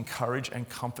going to encourage and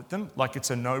comfort them. Like it's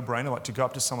a no-brainer, like to go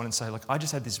up to someone and say, like, I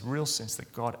just had this real sense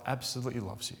that God absolutely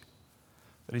loves you,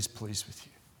 that he's pleased with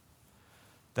you,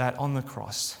 that on the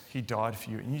cross, he died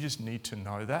for you, and you just need to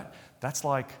know that. That's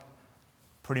like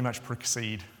pretty much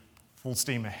proceed full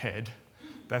steam ahead.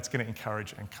 That's going to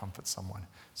encourage and comfort someone.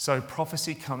 So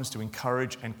prophecy comes to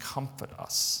encourage and comfort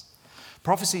us.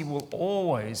 Prophecy will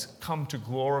always come to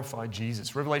glorify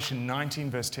Jesus. Revelation 19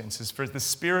 verse 10 says, "For the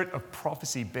spirit of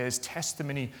prophecy bears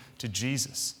testimony to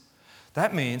Jesus."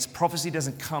 That means prophecy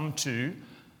doesn't come to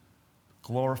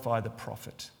glorify the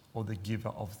prophet or the giver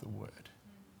of the word.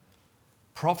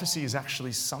 Prophecy is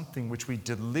actually something which we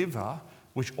deliver,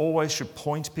 which always should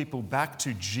point people back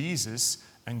to Jesus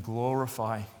and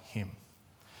glorify him.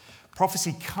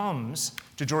 Prophecy comes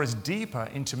to draw us deeper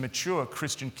into mature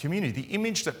Christian community. The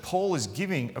image that Paul is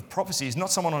giving of prophecy is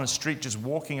not someone on a street just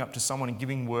walking up to someone and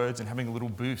giving words and having a little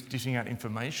booth dishing out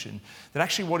information. That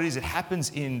actually what it is, it happens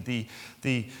in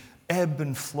the ebb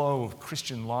and flow of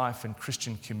Christian life and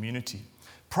Christian community.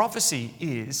 Prophecy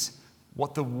is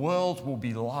what the world will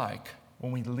be like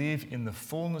when we live in the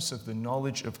fullness of the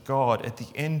knowledge of God at the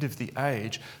end of the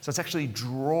age. So it's actually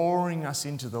drawing us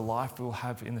into the life we'll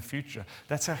have in the future.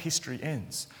 That's how history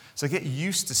ends. So get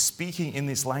used to speaking in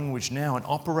this language now and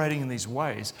operating in these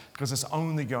ways, because it's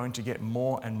only going to get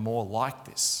more and more like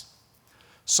this.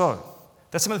 So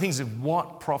that's some of the things of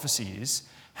what prophecy is,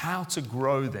 how to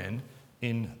grow then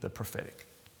in the prophetic.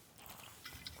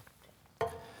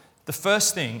 The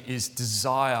first thing is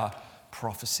desire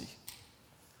prophecy.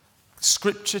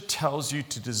 Scripture tells you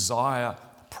to desire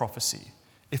prophecy.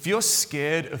 If you're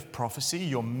scared of prophecy,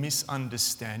 you're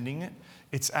misunderstanding it.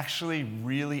 It's actually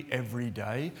really every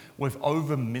day. We've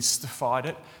over-mystified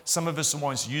it. Some of us have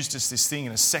always used this thing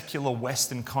in a secular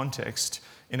Western context,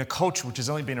 in a culture which has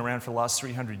only been around for the last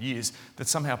 300 years, that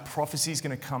somehow prophecy is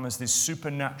going to come as this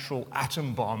supernatural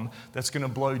atom bomb that's going to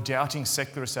blow doubting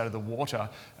secularists out of the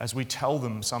water as we tell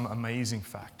them some amazing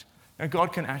fact. Now,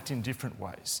 God can act in different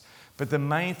ways. But the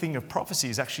main thing of prophecy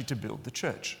is actually to build the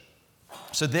church.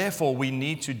 So therefore, we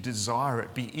need to desire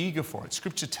it, be eager for it.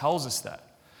 Scripture tells us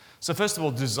that. So first of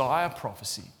all, desire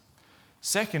prophecy.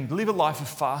 Second, live a life of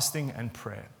fasting and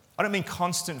prayer. I don't mean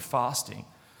constant fasting,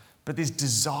 but this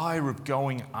desire of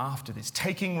going after this,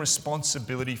 taking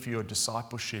responsibility for your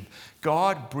discipleship.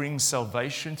 God brings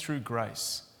salvation through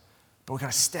grace. But we've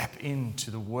got to step into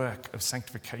the work of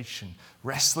sanctification,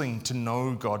 wrestling to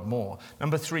know God more.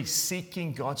 Number 3,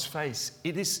 seeking God's face.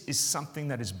 It is something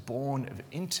that is born of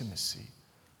intimacy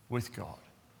with God,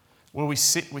 where we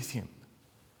sit with him.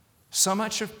 So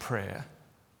much of prayer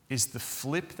is the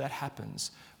flip that happens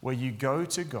where you go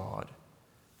to God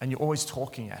and you're always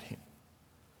talking at him.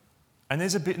 And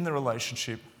there's a bit in the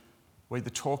relationship where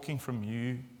the talking from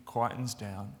you quietens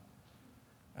down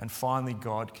and finally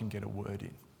God can get a word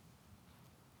in.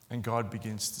 And God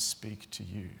begins to speak to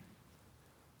you.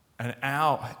 And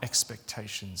our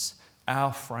expectations,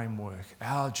 our framework,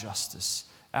 our justice,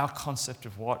 our concept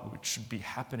of what should be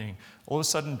happening all of a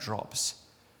sudden drops,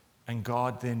 and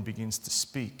God then begins to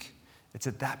speak. It's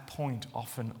at that point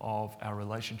often of our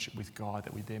relationship with God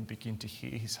that we then begin to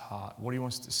hear his heart, what he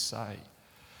wants to say.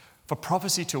 For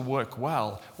prophecy to work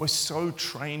well, we're so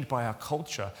trained by our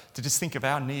culture to just think of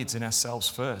our needs and ourselves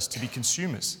first, to be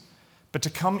consumers. But to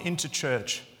come into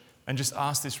church and just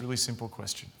ask this really simple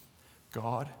question.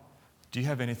 God, do you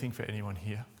have anything for anyone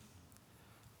here?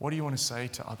 What do you want to say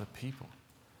to other people?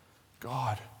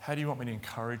 God, how do you want me to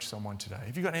encourage someone today?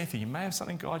 Have you got anything? You may have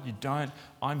something, God, you don't.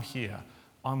 I'm here.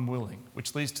 I'm willing.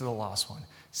 Which leads to the last one.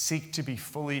 Seek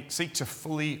to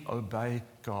fully obey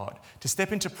God. To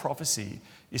step into prophecy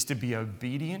is to be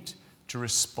obedient, to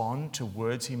respond to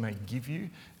words he may give you,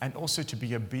 and also to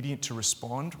be obedient to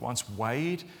respond once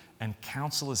weighed and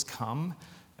counsel has come.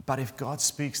 But if God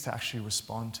speaks, to actually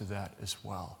respond to that as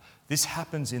well. This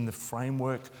happens in the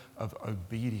framework of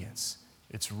obedience.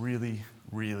 It's really,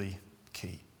 really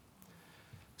key.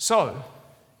 So,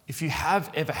 if you have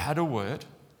ever had a word,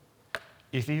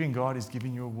 if even God is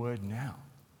giving you a word now,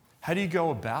 how do you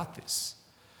go about this?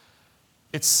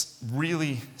 It's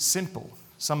really simple,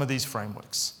 some of these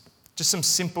frameworks. Just some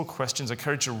simple questions. I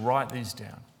encourage you to write these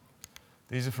down.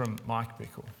 These are from Mike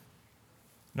Bickle.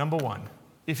 Number 1.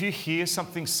 If you hear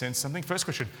something, sense something, first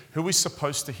question, who is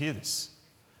supposed to hear this?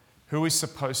 Who is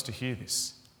supposed to hear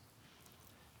this?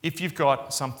 If you've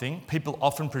got something, people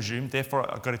often presume, therefore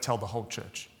I've got to tell the whole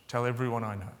church, tell everyone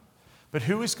I know. But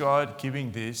who is God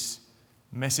giving this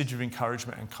message of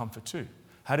encouragement and comfort to?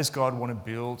 How does God want to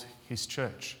build his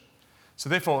church? So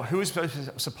therefore, who is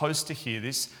supposed to hear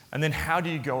this? And then how do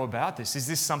you go about this? Is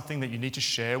this something that you need to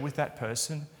share with that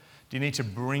person? Do you need to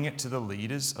bring it to the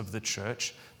leaders of the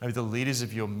church? Maybe the leaders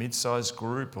of your mid-sized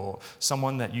group or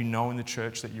someone that you know in the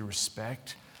church that you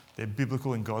respect, their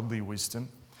biblical and godly wisdom.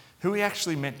 Who are you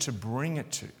actually meant to bring it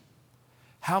to?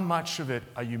 How much of it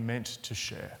are you meant to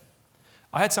share?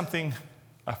 I had something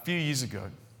a few years ago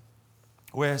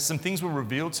where some things were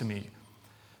revealed to me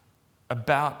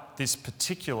about this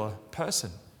particular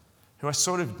person who I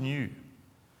sort of knew.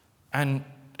 And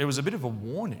it was a bit of a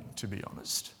warning, to be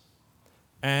honest.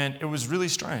 And it was really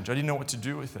strange. I didn't know what to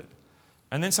do with it.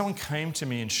 And then someone came to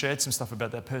me and shared some stuff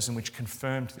about that person which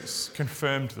confirmed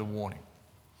the warning.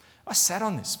 I sat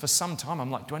on this for some time.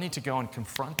 I'm like, do I need to go and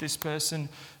confront this person?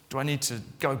 Do I need to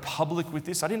go public with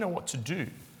this? I didn't know what to do.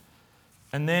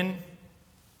 And then,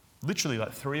 literally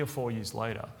like 3 or 4 years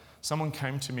later, someone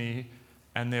came to me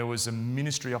and there was a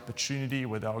ministry opportunity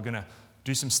where they were going to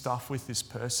do some stuff with this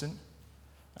person.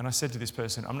 And I said to this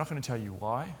person, I'm not going to tell you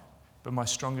why, but my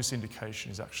strongest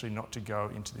indication is actually not to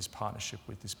go into this partnership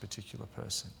with this particular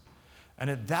person. And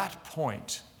at that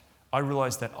point, I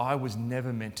realized that I was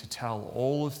never meant to tell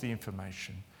all of the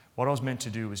information. What I was meant to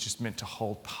do was just meant to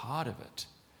hold part of it.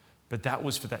 But that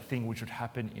was for that thing which would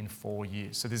happen in 4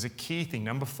 years. So there's a key thing,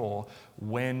 number 4,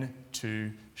 when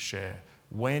to share.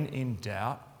 When in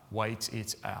doubt, wait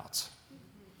it out.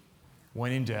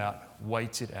 When in doubt,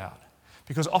 wait it out.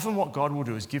 Because often what God will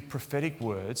do is give prophetic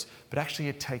words, but actually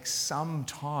it takes some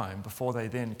time before they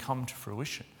then come to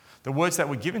fruition. The words that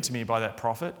were given to me by that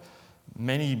prophet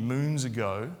many moons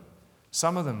ago,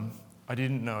 some of them I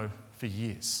didn't know for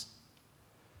years.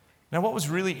 Now, what was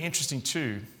really interesting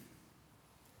too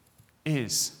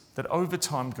is that over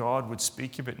time God would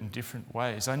speak of it in different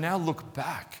ways. I now look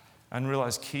back and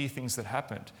realize key things that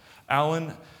happened.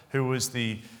 Alan, who was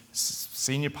the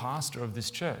senior pastor of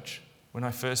this church when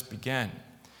I first began,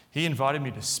 he invited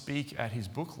me to speak at his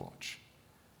book launch.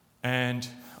 And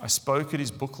I spoke at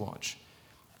his book launch,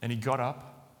 and he got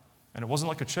up, and it wasn't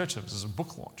like a church service, it was a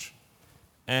book launch.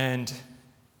 And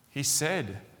he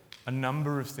said a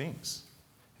number of things.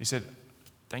 He said,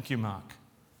 "Thank you, Mark.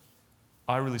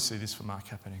 I really see this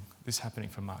happening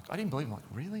for Mark." I didn't believe him. Like,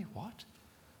 really? What?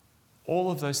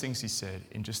 All of those things he said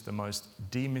in just the most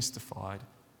demystified,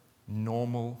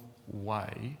 normal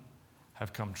way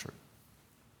have come true.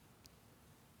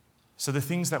 So the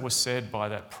things that were said by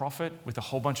that prophet with a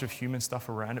whole bunch of human stuff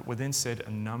around it were then said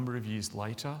a number of years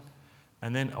later.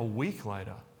 And then a week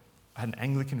later, I had an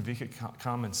Anglican vicar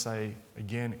come and say,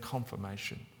 again,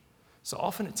 confirmation. So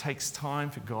often it takes time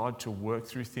for God to work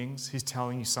through things. He's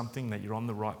telling you something, that you're on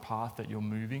the right path, that you're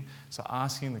moving. So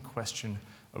asking the question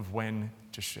of when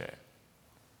to share.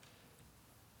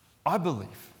 I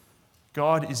believe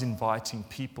God is inviting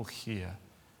people here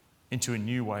into a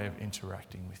new way of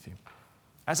interacting with Him.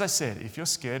 As I said, if you're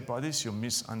scared by this, you're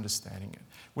misunderstanding it.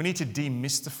 We need to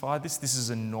demystify this. This is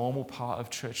a normal part of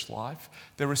church life.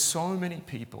 There are so many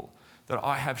people that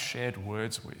I have shared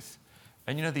words with.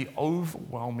 And you know, the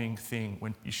overwhelming thing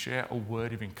when you share a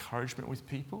word of encouragement with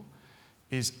people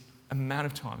is the amount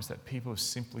of times that people have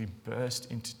simply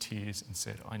burst into tears and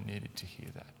said, "I needed to hear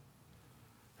that."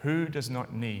 Who does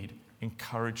not need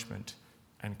encouragement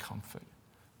and comfort?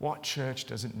 What church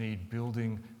doesn't need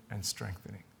building and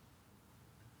strengthening?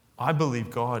 I believe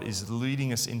God is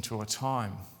leading us into a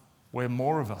time where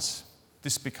more of us,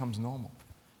 this becomes normal,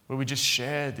 where we just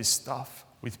share this stuff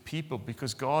with people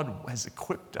because God has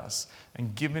equipped us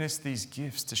and given us these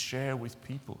gifts to share with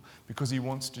people because He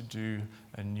wants to do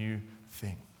a new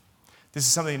thing. This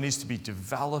is something that needs to be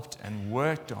developed and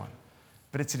worked on,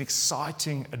 but it's an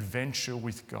exciting adventure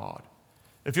with God.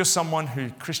 If you're someone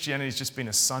who Christianity has just been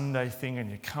a Sunday thing and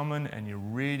you're coming and you're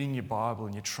reading your Bible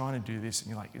and you're trying to do this and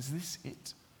you're like, is this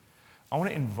it? I want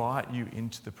to invite you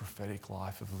into the prophetic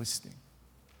life of listening.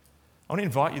 I want to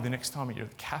invite you the next time you're at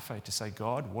the cafe to say,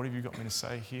 "God, what have you got me to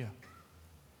say here?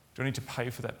 Do I need to pay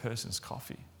for that person's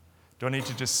coffee? Do I need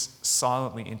to just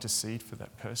silently intercede for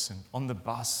that person on the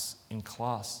bus, in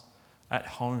class, at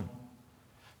home?"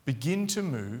 Begin to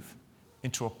move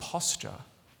into a posture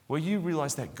where you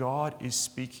realize that God is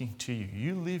speaking to you.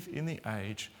 You live in the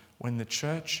age when the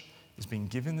church is being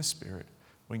given the Spirit,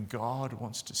 when God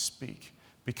wants to speak.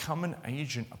 Become an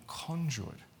agent, a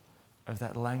conduit of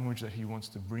that language that He wants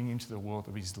to bring into the world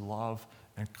of His love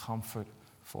and comfort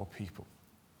for people.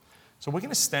 So we're going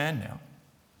to stand now.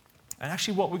 And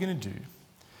actually what we're going to do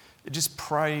is just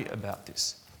pray about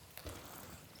this.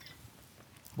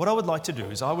 What I would like to do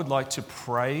is I would like to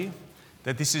pray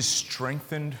that this is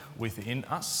strengthened within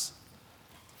us.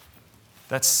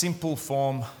 That simple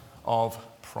form of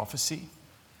prophecy.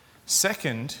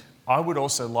 Second, I would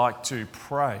also like to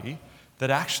pray that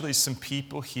actually some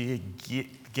people here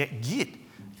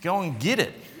go and get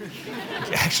it.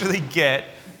 Actually get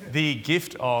the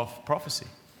gift of prophecy.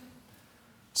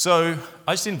 So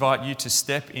I just invite you to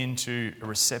step into a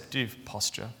receptive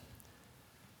posture.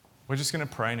 We're just going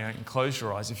to pray now and close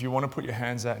your eyes. If you want to put your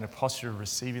hands out in a posture of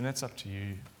receiving, that's up to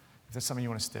you. If that's something you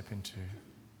want to step into,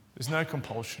 there's no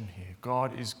compulsion here.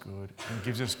 God is good and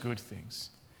gives us good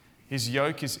things. His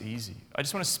yoke is easy. I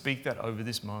just want to speak that over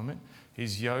this moment.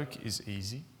 His yoke is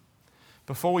easy.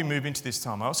 before we move into this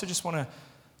time, I also just want to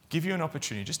give you an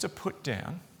opportunity just to put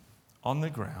down on the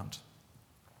ground,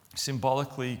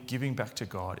 symbolically giving back to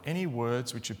God, any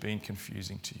words which have been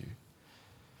confusing to you.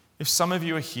 If some of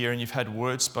you are here and you've had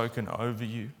words spoken over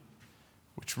you,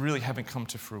 which really haven't come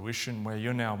to fruition, where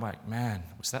you're now like, man,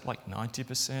 was that like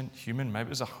 90% human? Maybe it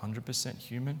was 100%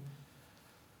 human.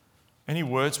 Any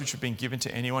words which have been given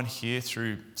to anyone here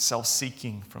through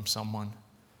self-seeking from someone,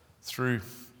 through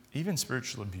even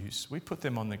spiritual abuse, we put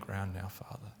them on the ground now,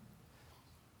 Father.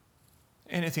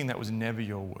 Anything that was never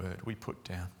your word, we put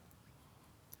down.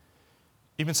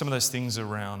 Even some of those things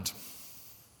around,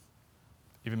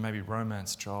 even maybe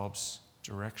romance, jobs,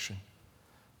 direction,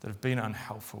 that have been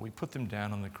unhelpful, we put them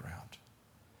down on the ground.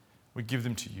 We give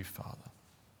them to you, Father.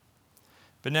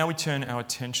 But now we turn our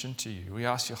attention to you. We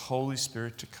ask your Holy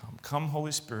Spirit to come. Come,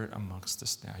 Holy Spirit, amongst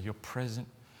us now. You're present.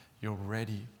 You're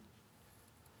ready.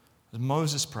 As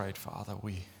Moses prayed, Father,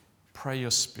 we pray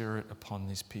your Spirit upon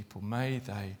these people. May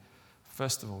they,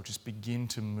 first of all, just begin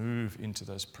to move into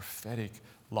those prophetic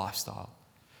lifestyle.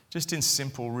 Just in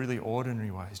simple, really ordinary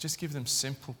ways. Just give them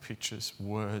simple pictures,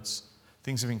 words,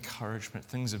 things of encouragement,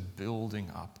 things of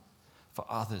building up for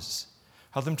others.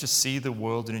 Help them to see the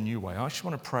world in a new way. I just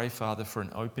want to pray, Father, for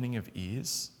an opening of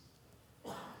ears,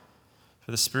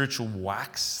 for the spiritual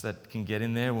wax that can get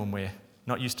in there when we're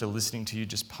not used to listening to you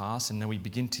just pass, and then we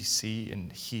begin to see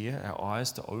and hear, our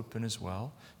eyes to open as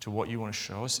well to what you want to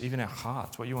show us, even our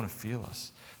hearts, what you want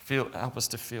to help us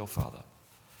to feel, Father.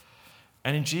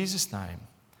 And in Jesus' name,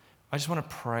 I just want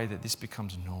to pray that this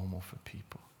becomes normal for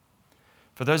people.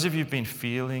 For those of you who've been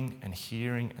feeling and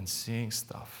hearing and seeing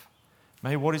stuff,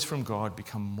 may what is from God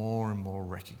become more and more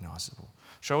recognizable.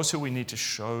 Show us who we need to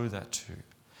show that to.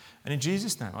 And in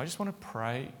Jesus' name, I just want to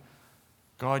pray,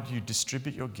 God, you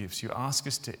distribute your gifts. You ask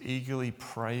us to eagerly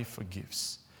pray for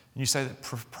gifts. And you say that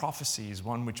prophecy is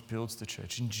one which builds the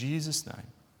church. In Jesus' name,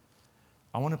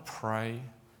 I want to pray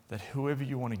that whoever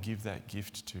you want to give that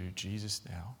gift to, Jesus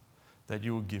now, that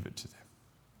you will give it to them.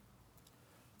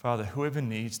 Father, whoever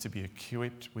needs to be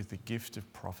equipped with the gift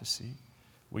of prophecy,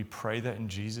 we pray that in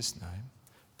Jesus' name.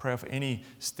 Pray for any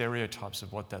stereotypes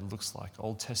of what that looks like.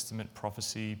 Old Testament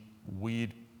prophecy,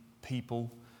 weird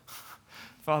people.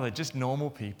 Father, just normal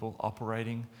people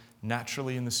operating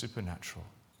naturally in the supernatural,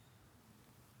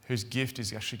 whose gift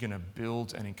is actually going to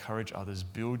build and encourage others,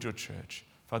 build your church.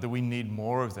 Father, we need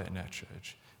more of that in our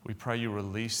church. We pray you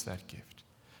release that gift.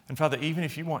 And Father, even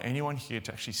if you want anyone here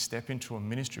to actually step into a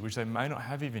ministry, which they may not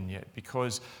have even yet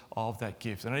because of that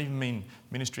gift, I don't even mean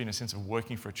ministry in a sense of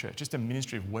working for a church, just a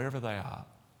ministry of wherever they are.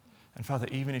 And Father,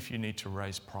 even if you need to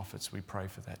raise prophets, we pray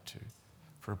for that too,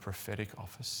 for a prophetic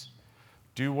office.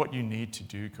 Do what you need to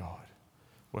do, God.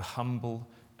 We're humble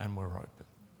and we're open.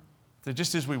 So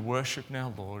just as we worship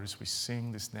now, Lord, as we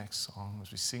sing this next song,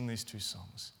 as we sing these two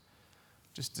songs,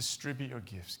 just distribute your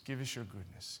gifts. Give us your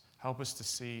goodness. Help us to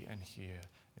see and hear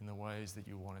in the ways that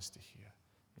you want us to hear.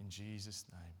 In Jesus'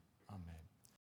 name.